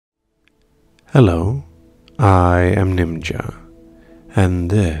Hello, I am Nimja, and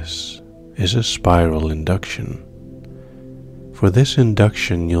this is a spiral induction. For this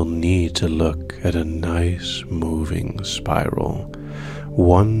induction, you'll need to look at a nice moving spiral,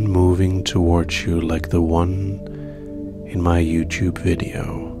 one moving towards you like the one in my YouTube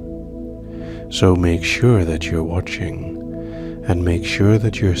video. So make sure that you're watching, and make sure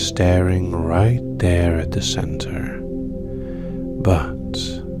that you're staring right there at the center. But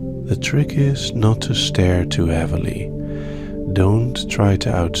the trick is not to stare too heavily. Don't try to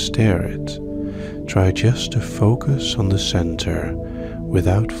outstare it. Try just to focus on the center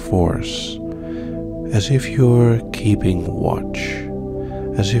without force, as if you're keeping watch,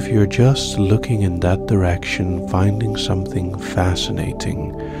 as if you're just looking in that direction, finding something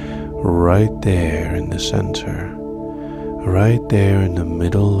fascinating right there in the center, right there in the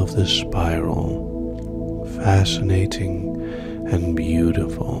middle of the spiral. Fascinating and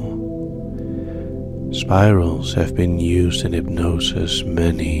beautiful. Spirals have been used in hypnosis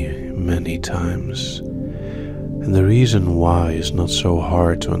many times, and the reason why is not so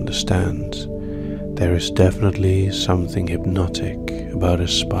hard to understand. There is definitely something hypnotic about a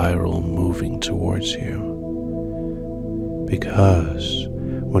spiral moving towards you, because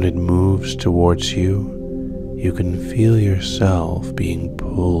when it moves towards you, you can feel yourself being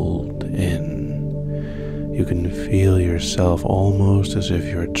pulled in. You can feel yourself almost as if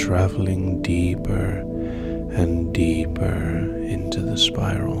you're traveling deeper and deeper into the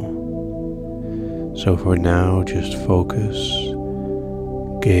spiral. So for now, just focus,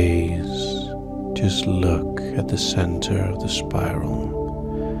 gaze, just look at the center of the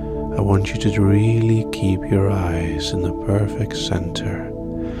spiral. I want you to really keep your eyes in the perfect center.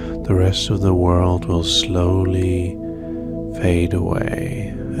 The rest of the world will slowly fade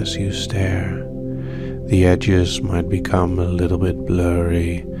away as you stare. The edges might become a little bit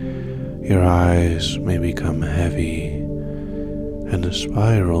blurry, your eyes may become heavy, and the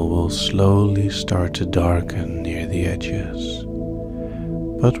spiral will slowly start to darken near the edges.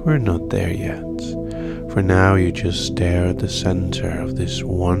 But we're not there yet. For now, you just stare at the center of this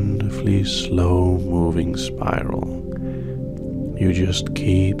wonderfully slow moving spiral. You just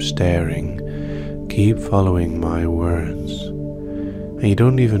keep staring, keep following my words. And you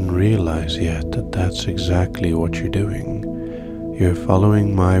don't even realize yet that that's exactly what you're doing. You're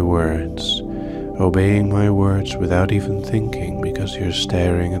following my words, obeying my words without even thinking, because you're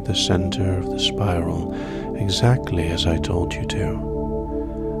staring at the center of the spiral exactly as I told you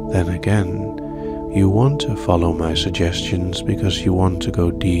to. Then again, you want to follow my suggestions because you want to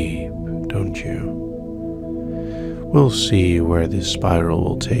go deep, don't you? We'll see where this spiral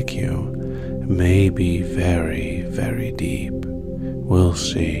will take you. It may be very deep. We'll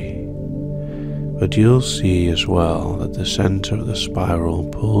see. But you'll see as well that the center of the spiral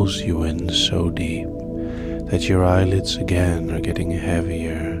pulls you in so deep that your eyelids again are getting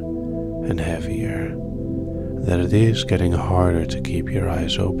heavier and heavier, that it is getting harder to keep your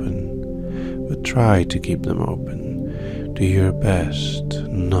eyes open. But try to keep them open. Do your best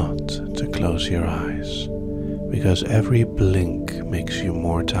not to close your eyes, because every blink makes you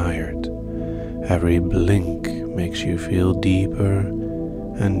more tired. Every blink makes you feel deeper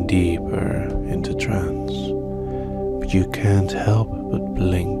and deeper into trance. But you can't help but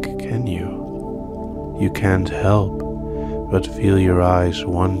blink, can you? You can't help but feel your eyes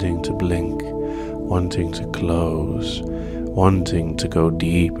wanting to blink, wanting to close, wanting to go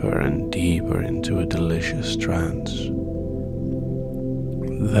deeper and deeper into a delicious trance.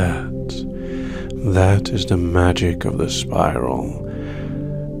 That is the magic of the spiral,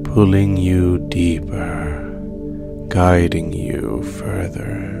 pulling you deeper, guiding you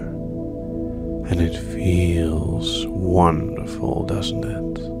further. And it feels wonderful, doesn't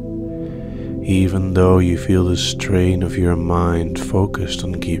it? Even though you feel the strain of your mind focused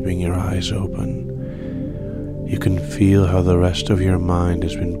on keeping your eyes open, you can feel how the rest of your mind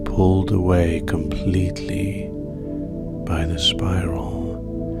has been pulled away completely by the spiral,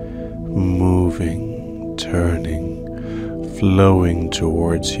 moving, turning, flowing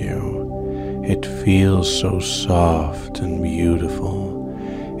towards you. It feels so soft and beautiful.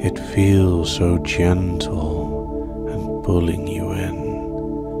 It feels so gentle and pulling you in.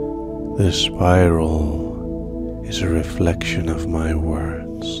 The spiral is a reflection of my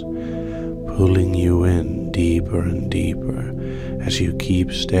words, pulling you in deeper and deeper as you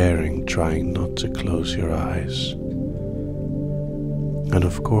keep staring, trying not to close your eyes. And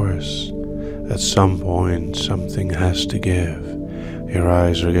of course, at some point something has to give. Your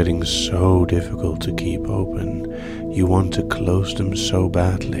eyes are getting so difficult to keep open. You want to close them so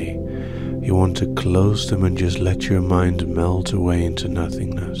badly. You want to close them and just let your mind melt away into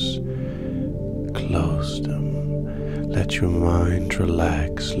nothingness. close them. Let your mind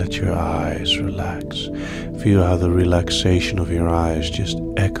relax, let your eyes relax. Feel how the relaxation of your eyes just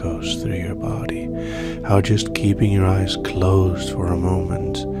echoes through your body. How just keeping your eyes closed for a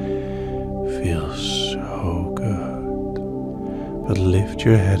moment feels so good. But lift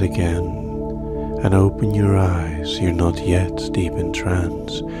your head again and open your eyes. You're not yet deep in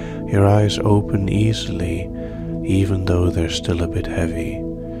trance. Your eyes open easily, even though they're still a bit heavy.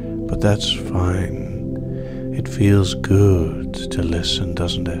 But that's fine. It feels good to listen,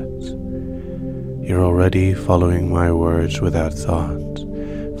 doesn't it? You're already following my words without thought,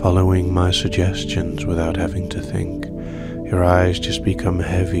 following my suggestions without having to think. Your eyes just become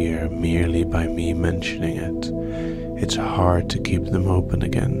heavier merely by me mentioning it. It's hard to keep them open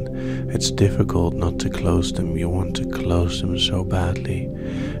again. It's difficult not to close them. You want to close them so badly.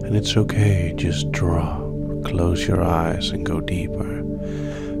 And it's okay, just drop. Close your eyes and go deeper.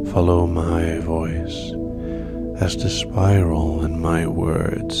 Follow my voice as the spiral and my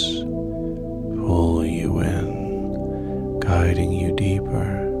words pull you in, guiding you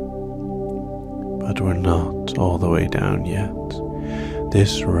deeper. But we're not all the way down yet.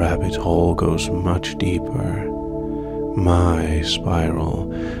 This rabbit hole goes much deeper. My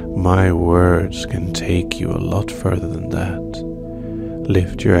spiral, my words can take you a lot further than that.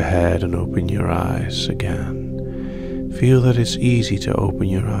 Lift your head and open your eyes again. Feel that it's easy to open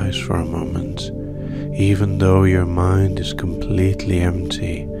your eyes for a moment. Even though your mind is completely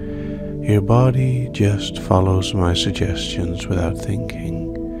empty, your body just follows my suggestions without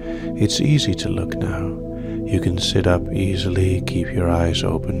thinking. It's easy to look now. You can sit up easily, keep your eyes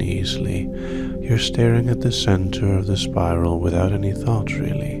open easily. You're staring at the center of the spiral without any thought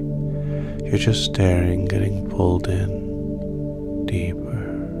really. You're just staring, getting pulled in. Deeper,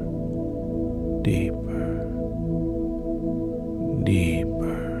 deeper,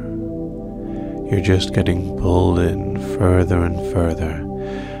 deeper. You're just getting pulled in further and further,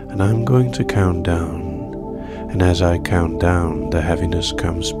 and I'm going to count down, and as I count down, the heaviness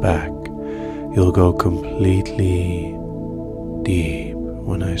comes back. You'll go completely deep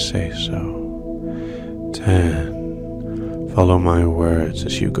when I say so. 10. Follow my words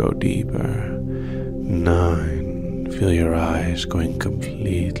as you go deeper. 9. Feel your eyes going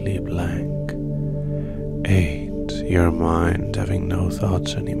completely blank. 8. Your mind having no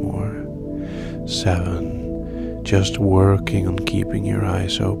thoughts anymore. 7. Just working on keeping your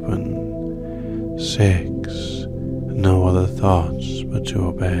eyes open. 6. No other thoughts but to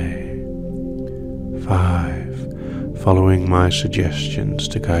obey. 5. Following my suggestions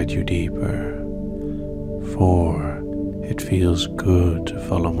to guide you deeper. 4. It feels good to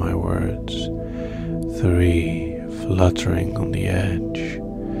follow my words. 3. Fluttering on the edge.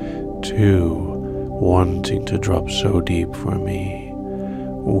 2. Wanting to drop so deep for me.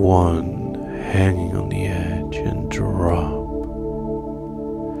 1. Hanging on the edge and drop.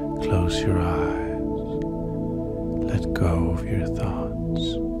 Close your eyes. Let go of your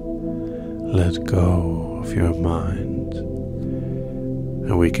thoughts. Let go of your mind.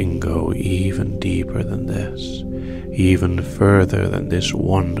 And we can go even deeper than this, even further than this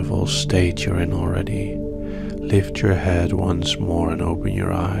wonderful state you're in already. Lift your head once more and open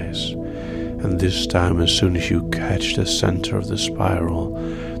your eyes. And this time, as soon as you catch the center of the spiral,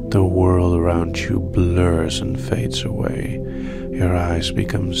 the world around you blurs and fades away. Your eyes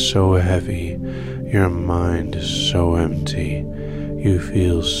become so heavy. Your mind is so empty. You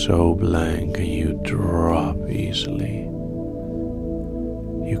feel so blank and you drop easily.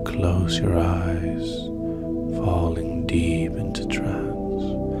 You close your eyes, falling deep into trance,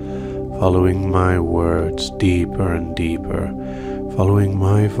 following my words deeper and deeper, following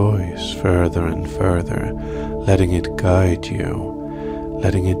my voice further and further, letting it guide you,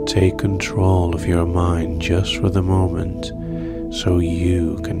 letting it take control of your mind just for the moment, so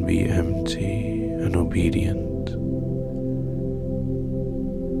you can be empty and obedient.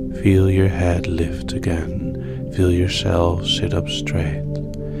 Feel your head lift again. Feel yourself sit up straight.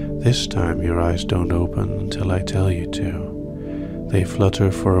 This time your eyes don't open until I tell you to. They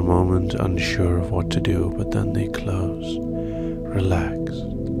flutter for a moment, unsure of what to do, but then they close, relaxed.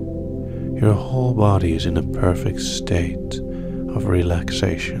 Your whole body is in a perfect state of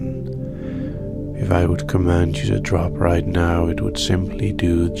relaxation. If I would command you to drop right now, it would simply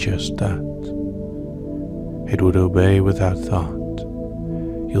do just that. It would obey without thought.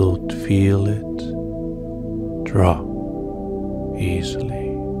 You'll feel it drop easily.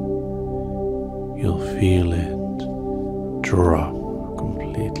 You'll feel it drop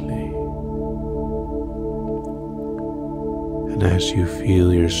completely. And as you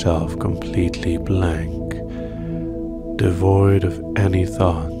feel yourself completely blank, devoid of any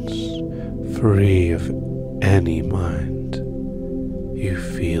thoughts, free of any mind. You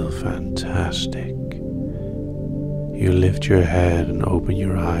feel fantastic. You lift your head and open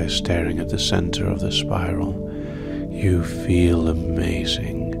your eyes, staring at the center of the spiral. You feel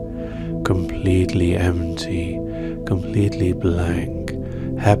amazing, completely empty, completely blank,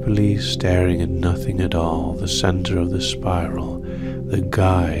 happily staring at nothing at all, the center of the spiral, the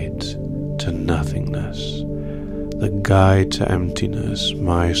guide to nothingness, the guide to emptiness,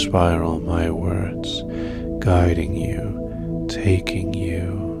 my spiral, my words, guiding you, taking you,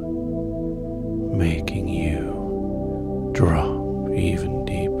 making you drop even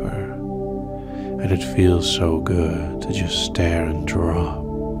deeper. And it feels so good to just stare and drop,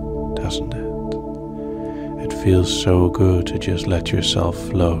 doesn't it? It feels so good to just let yourself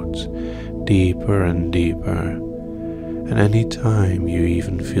float deeper and deeper. And any time you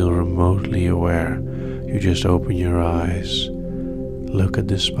even feel remotely aware, you just open your eyes, look at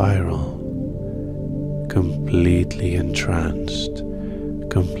the spiral, completely entranced,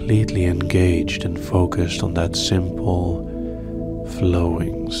 completely engaged and focused on that simple,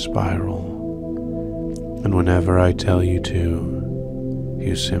 flowing spiral. And whenever I tell you to,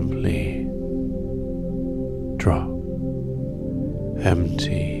 you simply drop,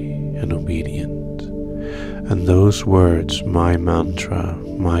 empty and obedient. And those words, my mantra,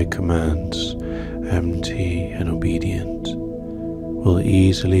 my commands, empty and obedient, will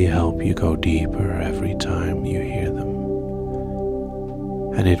easily help you go deeper every time you hear them.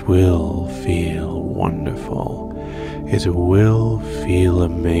 And it will feel wonderful. It will feel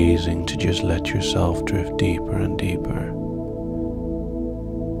amazing to just let yourself drift deeper and deeper.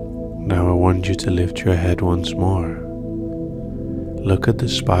 Now I want you to lift your head once more. Look at the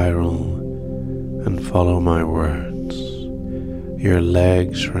spiral and follow my words. Your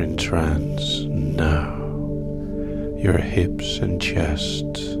legs are in trance now. Your hips and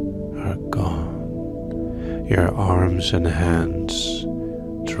chest are gone. Your arms and hands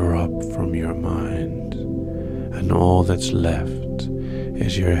drop from your mind, and all that's left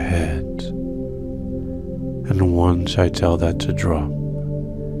is your head. And once I tell that to drop,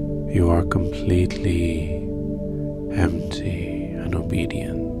 you are completely empty and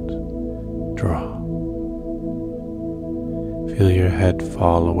obedient. Drop. Feel your head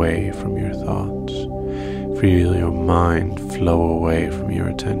fall away from your thoughts. Feel your mind flow away from your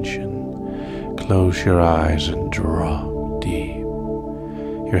attention. Close your eyes and drop deep.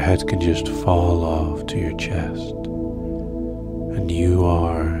 Your head can just fall off to your chest, and you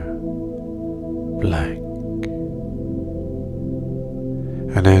are blank.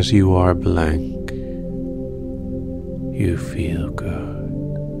 And as you are blank, you feel good.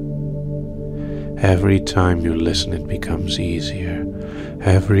 Every time you listen, it becomes easier.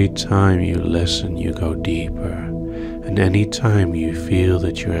 Every time you listen, you go deeper. And any time you feel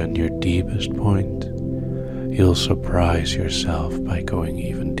that you're at your deepest point, you'll surprise yourself by going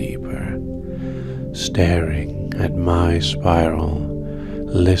even deeper, staring at my spiral,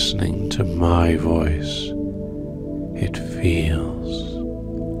 listening to my voice. It feels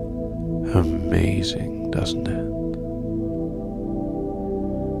amazing, doesn't it?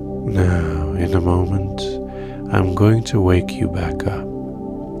 Now, in a moment, I'm going to wake you back up,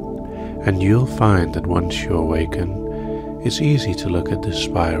 and you'll find that once you awaken, it's easy to look at this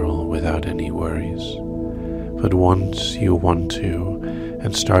spiral without any worries. But once you want to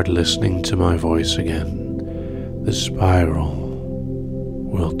and start listening to my voice again, the spiral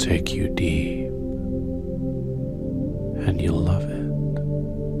will take you deep, and you'll love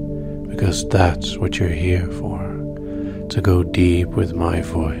it, because that's what you're here for. To go deep with my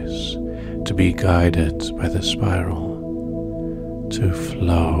voice, to be guided by the spiral, to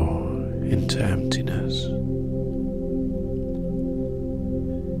flow into emptiness.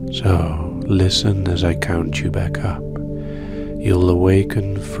 So listen as I count you back up. You'll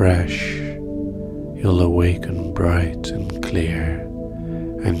awaken fresh, you'll awaken bright and clear,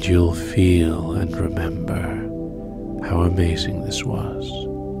 and you'll feel and remember how amazing this was.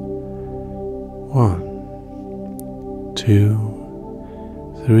 1,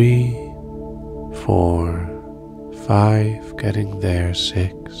 2, 3, 4, 5, getting there,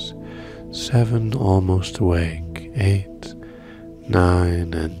 6, 7, almost awake, 8,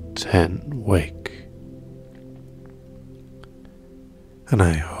 9, and 10, wake. And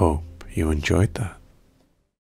I hope you enjoyed that.